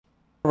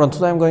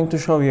Today I'm going to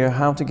show you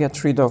how to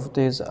get rid of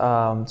this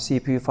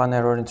CPU fan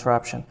error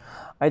interruption.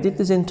 I did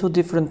this in two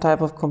different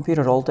type of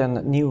computer, old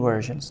and new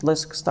versions.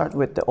 Let's start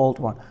with the old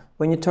one.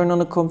 When you turn on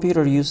the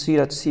computer, you see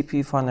that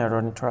CPU fan error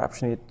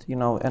interruption. It's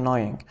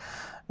annoying,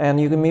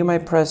 and you may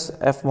press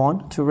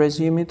F1 to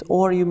resume it,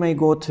 or you may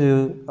go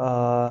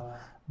to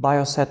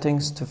BIOS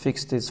settings to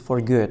fix this for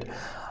good.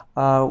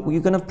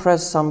 You're gonna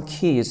press some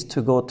keys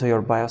to go to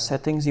your BIOS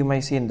settings. You may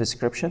see in the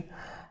description,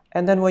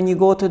 and then when you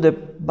go to the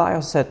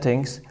BIOS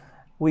settings,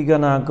 we're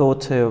gonna go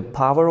to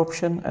power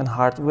option and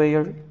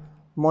hardware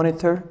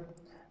monitor,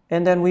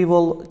 and then we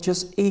will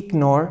just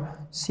ignore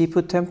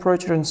CPU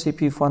temperature and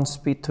CPU fan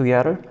speed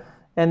together,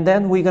 and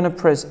then we're gonna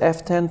press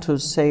F10 to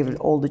save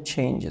all the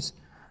changes.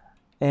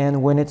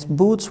 And when it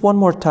boots one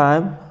more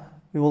time,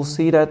 you will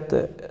see that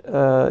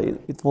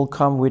it will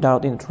come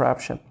without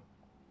interruption,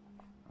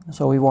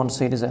 so we won't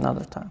see this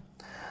another time.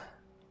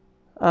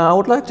 I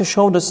would like to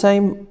show the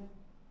same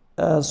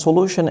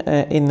solution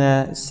in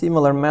a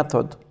similar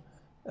method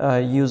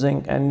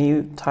using a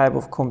new type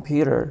of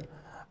computer.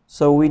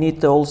 So we need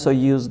to also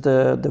use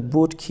the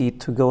boot key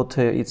to go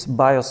to its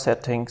BIOS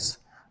settings.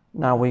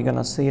 Now we're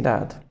gonna see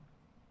that,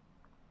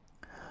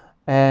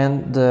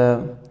 and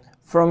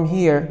from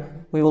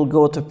here we will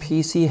go to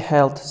PC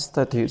health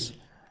status,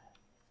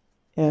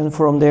 and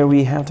from there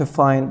we have to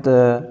find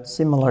the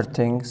similar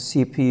thing,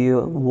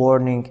 CPU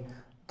warning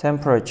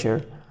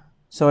temperature.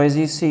 So as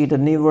you see, the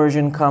new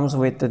version comes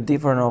with the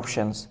different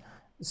options,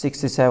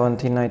 60,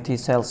 70, 90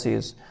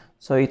 Celsius.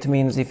 So it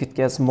means if it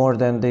gets more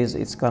than this,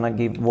 it's gonna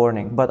give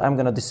warning, but I'm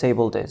gonna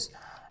disable this.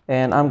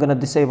 And I'm gonna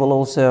disable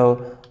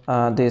also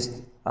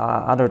this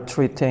other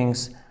three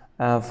things,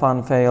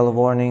 fan fail,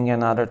 warning,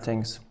 and other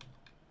things.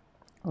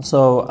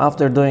 So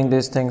after doing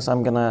these things,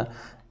 I'm gonna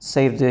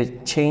save the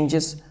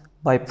changes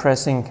by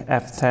pressing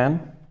F10.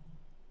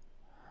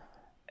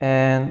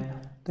 And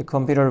the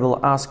computer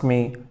will ask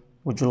me,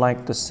 would you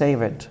like to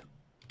save it?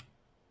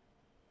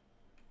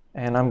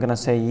 And I'm gonna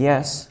say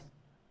yes.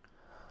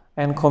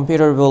 And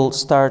computer will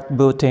start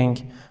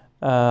booting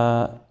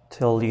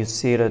till you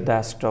see the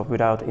desktop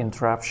without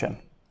interruption.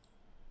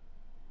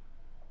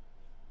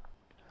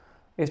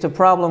 If the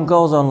problem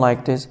goes on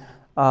like this,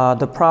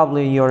 the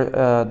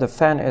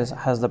fan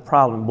has the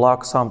problem,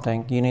 blocks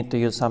something. You need to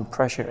use some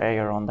pressure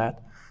air on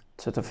that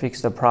to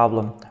fix the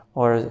problem,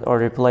 or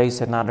replace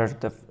another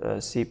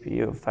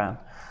CPU fan.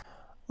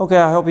 Okay,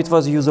 I hope it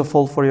was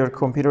useful for your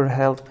computer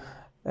health,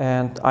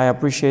 and I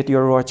appreciate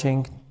your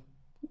watching.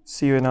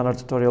 See you in another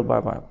tutorial. Bye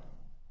bye.